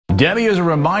Debbie, is a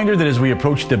reminder that as we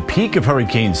approach the peak of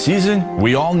hurricane season,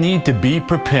 we all need to be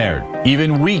prepared.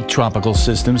 Even weak tropical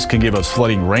systems can give us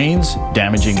flooding rains,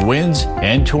 damaging winds,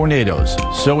 and tornadoes.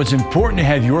 So it's important to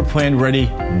have your plan ready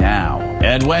now.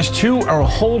 At WESH 2, our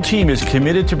whole team is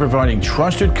committed to providing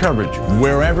trusted coverage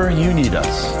wherever you need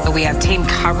us. We have team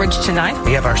coverage tonight.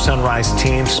 We have our sunrise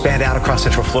team spanned out across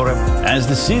Central Florida. As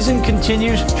the season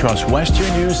continues, trust WESH 2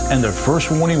 News and their first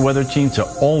warning weather team to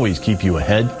always keep you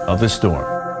ahead of the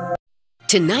storm.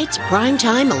 Tonight's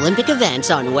primetime Olympic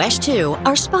events on WESH 2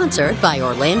 are sponsored by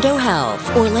Orlando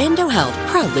Health. Orlando Health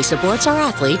proudly supports our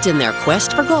athletes in their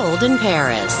quest for gold in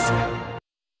Paris.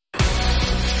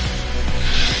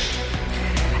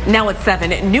 Now at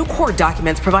 7, new court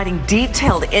documents providing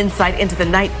detailed insight into the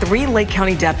night 3 Lake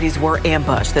County deputies were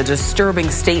ambushed. The disturbing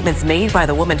statements made by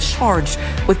the woman charged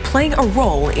with playing a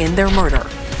role in their murder.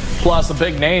 Plus, a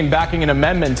big name backing an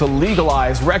amendment to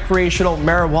legalize recreational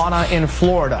marijuana in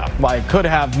Florida. Why it could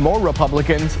have more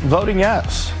Republicans voting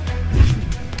yes.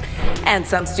 And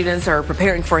some students are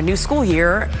preparing for a new school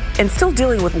year and still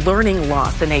dealing with learning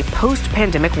loss in a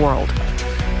post-pandemic world.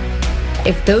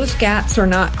 If those gaps are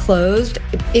not closed,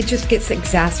 it just gets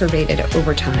exacerbated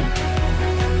over time.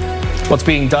 What's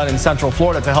being done in Central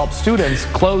Florida to help students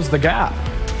close the gap?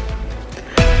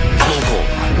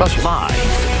 Local,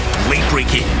 live,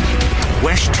 late-breaking.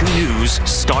 WESH 2 News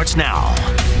starts now.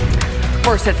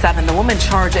 First at 7, the woman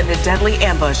charged in the deadly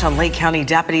ambush on Lake County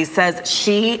deputies says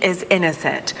she is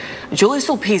innocent. Julie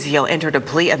Sulpizio entered a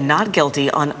plea of not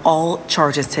guilty on all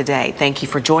charges today. Thank you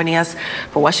for joining us.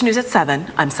 For WESH News at 7,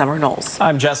 I'm Summer Knowles.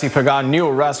 I'm Jesse Pagan. New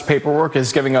arrest paperwork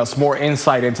is giving us more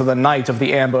insight into the night of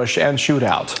the ambush and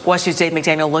shootout. WESH News' Dave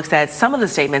McDaniel looks at some of the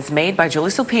statements made by Julie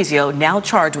Sulpizio, now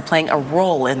charged with playing a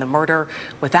role in the murder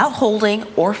without holding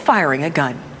or firing a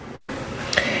gun.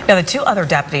 Now, the 2 other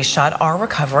deputies shot are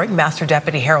recovering. Master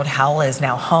Deputy Harold Howell is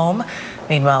now home.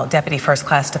 Meanwhile, Deputy First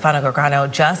Class Stefano Gargano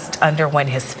just underwent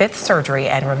his 5th surgery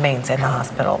and remains in the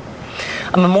hospital.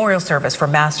 A memorial service for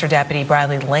Master Deputy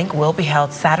Bradley Link will be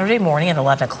held Saturday morning at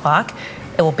 11 o'clock.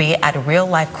 It will be at Real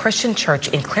Life Christian Church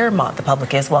in Claremont. The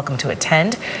public is welcome to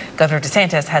attend. Governor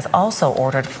DeSantis has also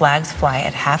ordered flags fly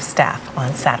at half-staff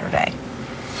on Saturday.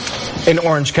 In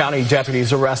Orange County,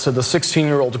 deputies arrested the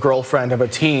 16-year-old girlfriend of a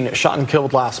teen shot and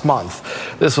killed last month.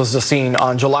 This was the scene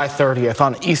on July 30th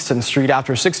on Easton Street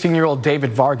after 16-year-old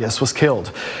David Vargas was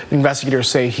killed. Investigators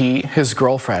say he, his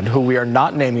girlfriend, who we are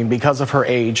not naming because of her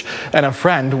age, and a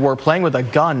friend were playing with a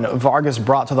gun Vargas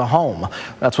brought to the home.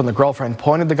 That's when the girlfriend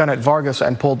pointed the gun at Vargas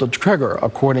and pulled the trigger,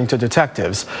 according to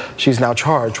detectives. She's now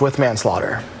charged with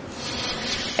manslaughter.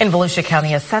 In Volusia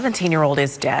County, a 17-year-old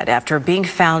is dead after being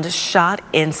found shot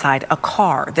inside a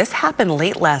car. This happened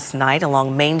late last night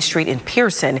along Main Street in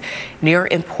Pearson near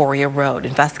Emporia Road.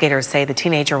 Investigators say the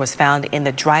teenager was found in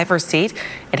the driver's seat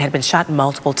and had been shot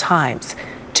multiple times.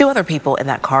 2 other people in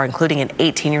that car, including an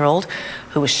 18-year-old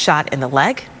who was shot in the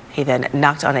leg. He then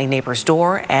knocked on a neighbor's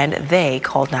door and they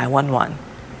called 911.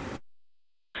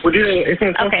 We need it as soon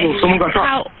as possible. Someone got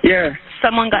shot. Yeah.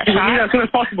 Someone got shot? We need it as soon as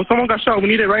possible. Someone got shot. We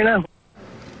need it right now.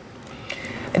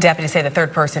 Deputies say the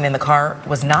 3rd person in the car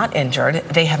was not injured.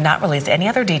 They have not released any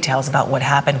other details about what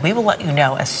happened. We will let you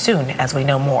know as soon as we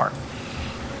know more.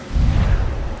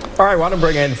 All right, I want to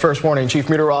bring in First Warning Chief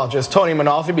Meteorologist Tony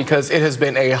Manolfi because it has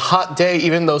been a hot day,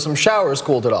 even though some showers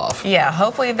cooled it off. Yeah,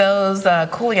 hopefully those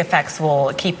cooling effects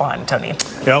will keep on, Tony.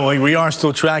 Yeah, well, we are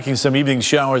still tracking some evening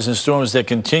showers and storms that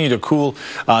continue to cool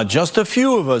just a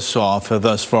few of us off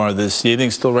thus far this evening.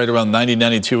 Still right around 90,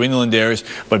 92 inland areas,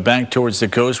 but back towards the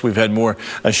coast, we've had more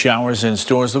showers and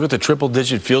storms. Look at the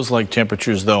triple-digit feels-like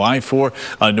temperatures, though.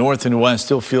 I-4 north and west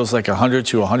still feels like 100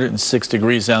 to 106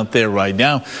 degrees out there right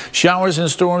now. Showers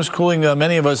and storms cooling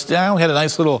many of us down. We had a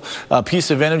nice little piece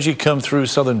of energy come through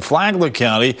southern Flagler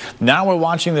County. Now we're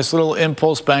watching this little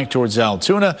impulse back towards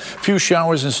Altoona. A few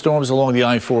showers and storms along the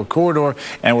I-4 corridor,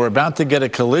 and we're about to get a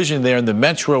collision there in the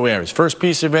metro areas. First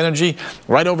piece of energy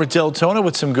right over Deltona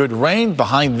with some good rain.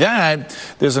 Behind that,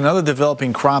 there's another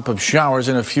developing crop of showers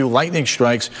and a few lightning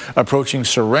strikes approaching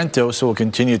Sorrento, so we'll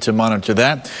continue to monitor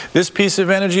that. This piece of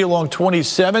energy along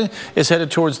 27 is headed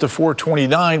towards the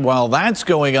 429. While that's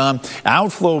going on,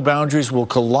 outflow boundaries will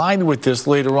collide with this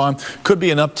later on. Could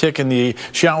be an uptick in the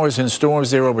showers and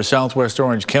storms there over southwest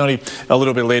Orange County a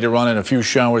little bit later on, and a few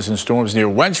showers and storms near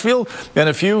Wedgefield and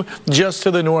a few just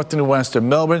to the north and west of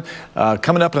Melbourne.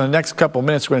 Coming up in the next couple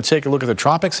minutes, we're going to take a look at the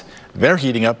tropics. They're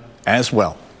heating up as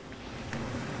well.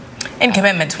 In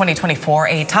Commitment 2024,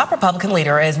 a top Republican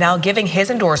leader is now giving his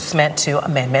endorsement to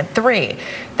Amendment 3.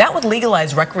 That would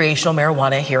legalize recreational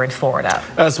marijuana here in Florida.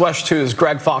 As WESH 2's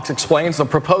Greg Fox explains, the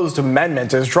proposed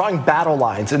amendment is drawing battle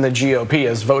lines in the GOP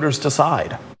as voters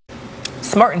decide.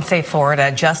 Smart and Safe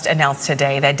Florida just announced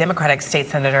today that Democratic State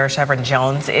Senator Chevron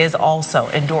Jones is also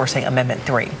endorsing Amendment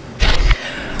 3.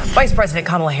 Vice President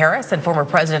Kamala Harris and former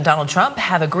President Donald Trump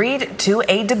have agreed to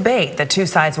a debate. The two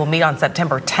sides will meet on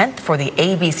September 10th for the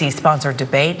ABC-sponsored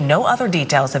debate. No other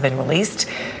details have been released.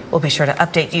 We'll be sure to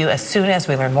update you as soon as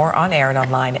we learn more on air and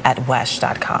online at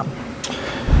WESH.com.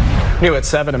 New at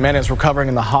 7, a man is recovering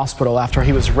in the hospital after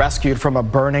he was rescued from a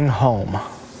burning home.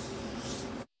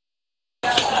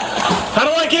 How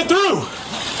do I get through?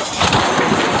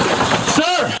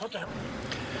 Sir!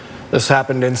 This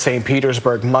happened in St.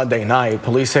 Petersburg Monday night.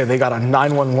 Police say they got a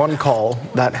 911 call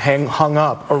that hung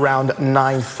up around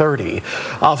 9:30.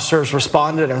 Officers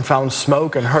responded and found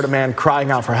smoke and heard a man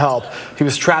crying out for help. He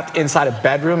was trapped inside a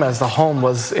bedroom as the home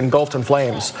was engulfed in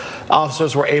flames.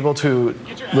 Officers were able to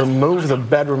remove the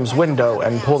bedroom's window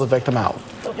and pull the victim out.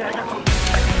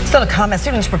 Still to come, as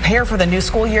students prepare for the new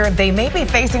school year, they may be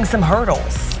facing some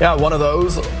hurdles. Yeah, one of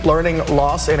those, learning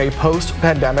loss in a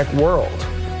post-pandemic world.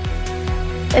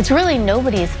 It's really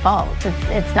nobody's fault.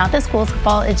 It's not the school's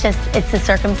fault. It's the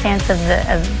circumstance of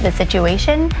the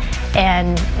situation,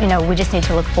 and we just need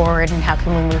to look forward and how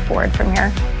can we move forward from here.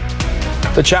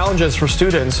 The challenges for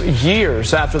students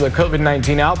years after the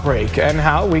COVID-19 outbreak and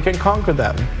how we can conquer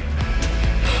them.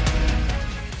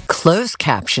 Closed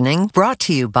captioning brought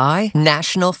to you by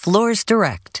National Floors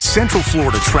Direct. Central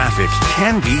Florida traffic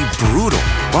can be brutal,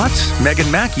 but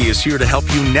Megan Mackey is here to help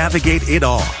you navigate it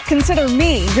all. Consider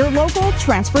me your local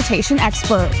transportation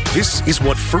expert. This is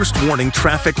what First Warning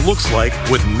traffic looks like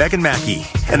with Megan Mackey,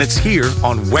 and it's here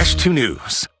on WESH 2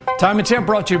 News. Time and Temp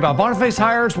brought to you by Boniface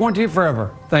Hires, warranty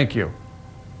forever. Thank you.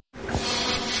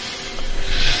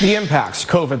 The impacts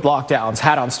COVID lockdowns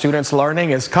had on students'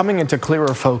 learning is coming into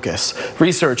clearer focus.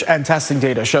 Research and testing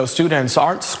data show students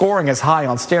aren't scoring as high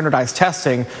on standardized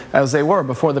testing as they were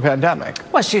before the pandemic.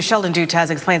 WESH 2's Sheldon Dutaz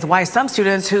explains why some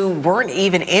students who weren't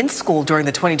even in school during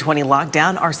the 2020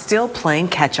 lockdown are still playing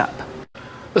catch-up.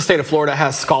 The state of Florida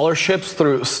has scholarships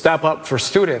through Step Up for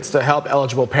students to help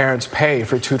eligible parents pay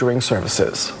for tutoring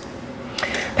services.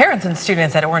 Parents and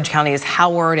students at Orange County's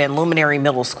Howard and Luminary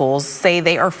Middle Schools say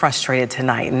they are frustrated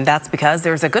tonight, and that's because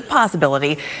there's a good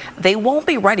possibility they won't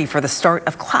be ready for the start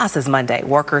of classes Monday.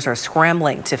 Workers are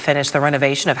scrambling to finish the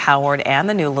renovation of Howard and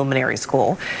the new Luminary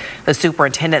School. The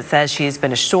superintendent says she's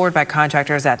been assured by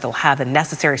contractors that they'll have the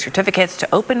necessary certificates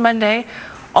to open Monday.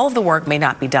 All of the work may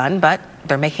not be done, but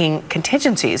they're making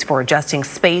contingencies for adjusting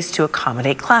space to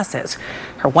accommodate classes.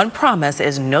 Her one promise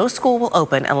is no school will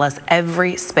open unless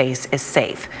every space is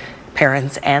safe.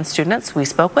 Parents and students we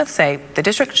spoke with say the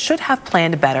district should have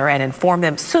planned better and informed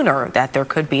them sooner that there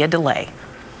could be a delay.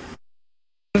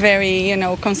 Very,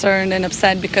 concerned and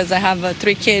upset because I have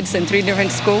 3 kids in 3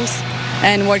 different schools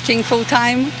and working full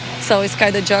time, so it's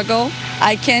kind of juggle.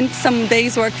 I can some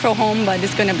days work from home, but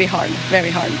it's going to be hard,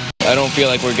 very hard. I don't feel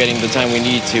like we're getting the time we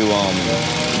need to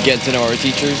get to know our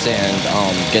teachers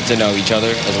and get to know each other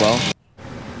as well.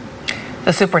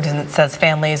 The superintendent says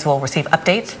families will receive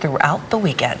updates throughout the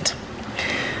weekend.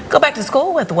 Go back to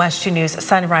school with WESH 2 News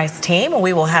Sunrise Team.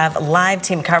 We will have live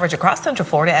team coverage across Central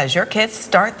Florida as your kids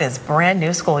start this brand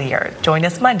new school year. Join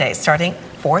us Monday starting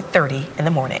 4:30 in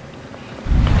the morning.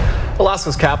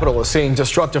 Alaska's capital is seeing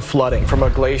destructive flooding from a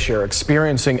glacier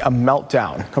experiencing a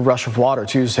meltdown. A rush of water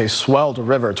Tuesday swelled a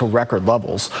river to record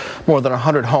levels. More than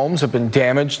 100 homes have been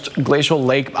damaged. Glacial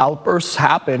lake outbursts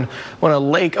happen when a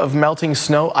lake of melting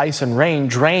snow, ice, and rain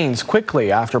drains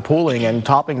quickly after pooling and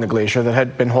topping the glacier that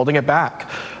had been holding it back.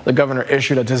 The governor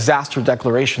issued a disaster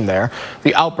declaration there.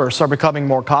 The outbursts are becoming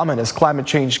more common as climate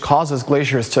change causes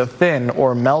glaciers to thin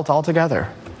or melt altogether.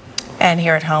 And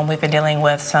here at home, we've been dealing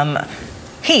with some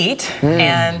heat,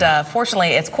 and fortunately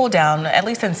it's cooled down, at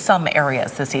least in some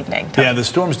areas this evening. Yeah, the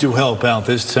storms do help out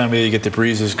this time of year. You get the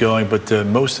breezes going, but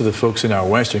most of the folks in our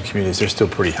western communities, they're still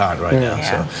pretty hot right now.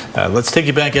 Yeah. So let's take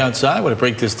you back outside. I want to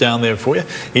break this down there for you.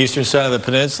 Eastern side of the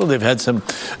peninsula, they've had some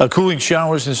cooling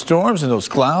showers and storms, and those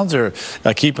clouds are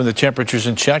keeping the temperatures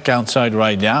in check outside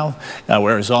right now,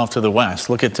 whereas off to the west,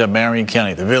 look at Marion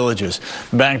County, the Villages,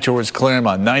 back towards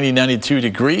Claremont, 92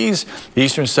 degrees.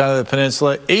 Eastern side of the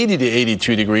peninsula, 80 to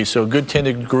 82 degrees, so a good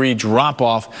 10-degree drop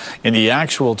off in the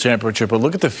actual temperature. But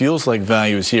look at the feels like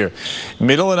values here.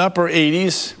 Middle and upper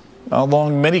 80s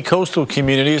along many coastal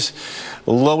communities.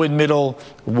 Low and middle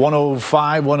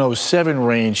 105, 107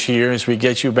 range here as we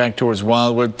get you back towards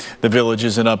Wildwood, the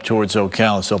Villages, and up towards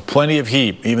Ocala. So plenty of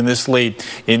heat even this late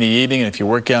in the evening. And if you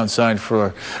work outside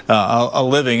for a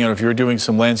living, or if you're doing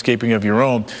some landscaping of your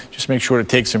own, just make sure to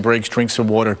take some breaks, drink some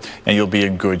water, and you'll be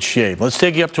in good shape. Let's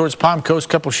take you up towards Palm Coast.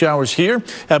 Couple showers here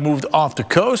have moved off the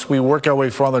coast. We work our way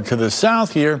farther to the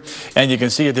south here, and you can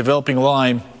see a developing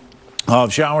line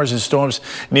of showers and storms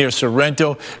near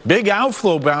Sorrento. Big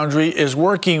outflow boundary is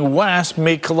working west,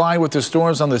 may collide with the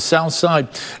storms on the south side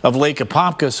of Lake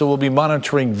Apopka, so we'll be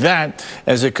monitoring that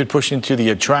as it could push into the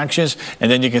attractions. And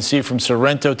then you can see from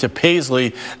Sorrento to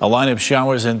Paisley, a line of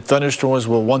showers and thunderstorms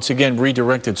will once again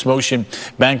redirect its motion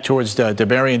back towards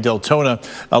DeBary and Deltona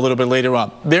a little bit later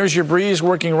on. There's your breeze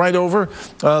working right over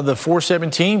the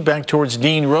 417 back towards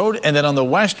Dean Road, and then on the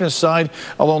western side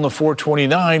along the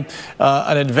 429,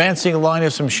 an advancing line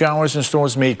of some showers and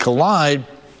storms may collide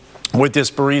with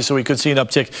this breeze, so we could see an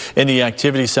uptick in the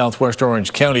activity southwest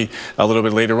Orange County a little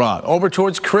bit later on. Over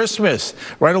towards Christmas,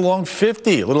 right along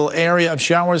 50, a little area of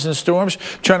showers and storms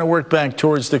trying to work back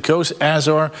towards the coast, as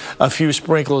are a few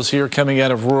sprinkles here coming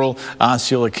out of rural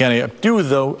Osceola County. Do,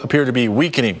 though, appear to be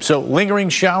weakening. So lingering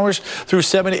showers through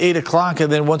 7 to 8 o'clock, and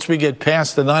then once we get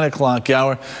past the 9 o'clock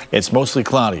hour, it's mostly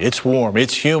cloudy. It's warm.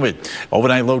 It's humid.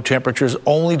 Overnight low temperatures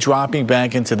only dropping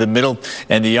back into the middle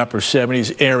and the upper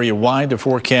 70s area-wide. The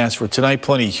forecast for tonight,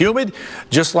 plenty humid.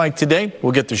 Just like today,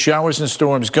 we'll get the showers and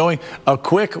storms going. A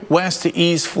quick west to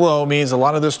east flow means a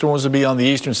lot of the storms will be on the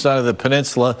eastern side of the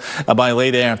peninsula by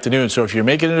late afternoon. So if you're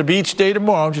making it a beach day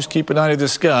tomorrow, just keep an eye to the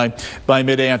sky by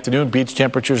mid-afternoon. Beach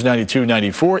temperatures 92,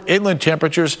 94. Inland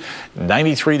temperatures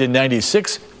 93 to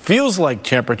 96. Feels like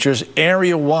temperatures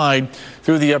area-wide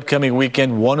through the upcoming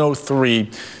weekend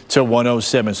 103 to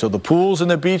 107. So the pools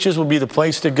and the beaches will be the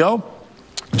place to go.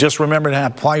 Just remember to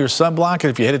apply your sunblock, and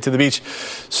if you headed to the beach,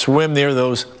 swim near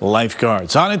those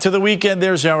lifeguards. On into the weekend,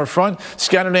 there's our front.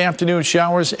 Scattered afternoon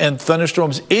showers and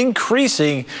thunderstorms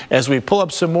increasing as we pull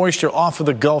up some moisture off of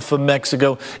the Gulf of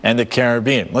Mexico and the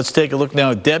Caribbean. Let's take a look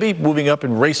now at Debbie, moving up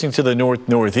and racing to the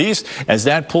northeast. As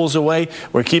that pulls away,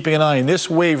 we're keeping an eye on this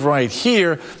wave right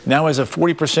here. Now has a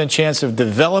 40% chance of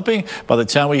developing by the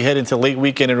time we head into late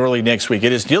weekend and early next week.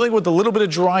 It is dealing with a little bit of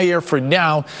dry air for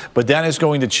now, but that is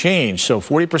going to change. So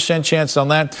 40% chance on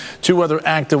that. Two other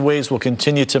active waves will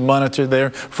continue to monitor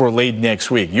there for late next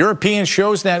week. European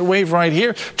shows that wave right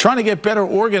here, trying to get better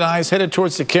organized, headed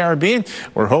towards the Caribbean.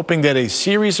 We're hoping that a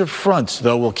series of fronts,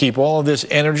 though, will keep all of this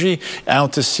energy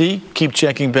out to sea. Keep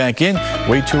checking back in.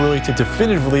 Way too early to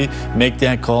definitively make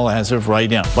that call as of right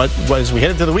now. But as we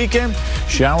head into the weekend,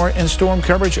 shower and storm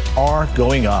coverage are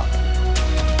going up.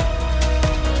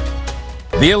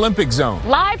 The Olympic Zone.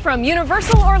 Live from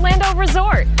Universal Orlando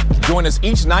Resort. Join us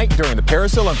each night during the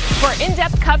Paris Olympics for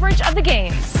in-depth coverage of the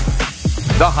games,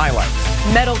 the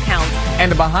highlights, medal counts,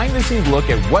 and a behind-the-scenes look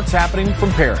at what's happening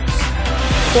from Paris.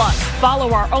 Plus,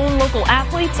 follow our own local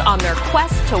athletes on their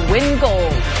quest to win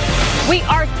gold. We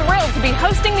are thrilled to be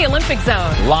hosting the Olympic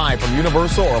Zone. Live from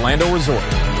Universal Orlando Resort.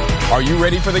 Are you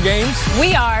ready for the games?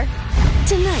 We are.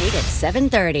 Tonight at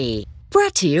 7:30.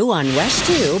 Brought to you on WESH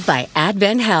 2 by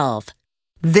Advent Health.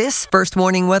 This First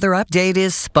Warning Weather Update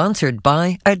is sponsored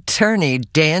by attorney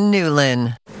Dan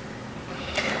Newlin.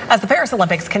 As the Paris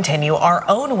Olympics continue, our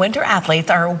own winter athletes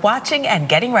are watching and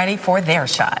getting ready for their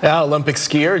shot. Yeah, Olympic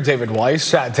skier David Weiss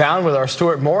sat down with our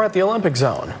Stuart Moore at the Olympic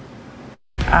Zone.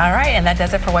 All right, and that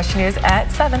does it for WESH News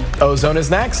at 7. Ozone is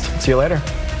next. See you later.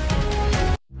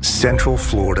 Central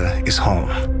Florida is home.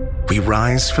 We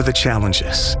rise for the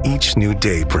challenges each new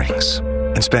day brings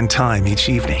and spend time each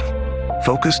evening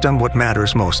focused on what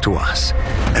matters most to us.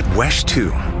 At WESH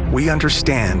 2, we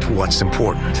understand what's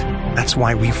important. That's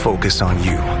why we focus on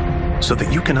you, so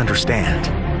that you can understand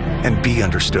and be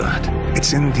understood.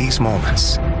 It's in these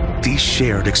moments, these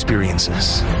shared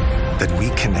experiences, that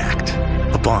we connect,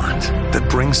 a bond that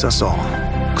brings us all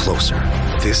closer.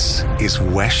 This is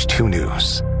WESH 2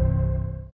 News.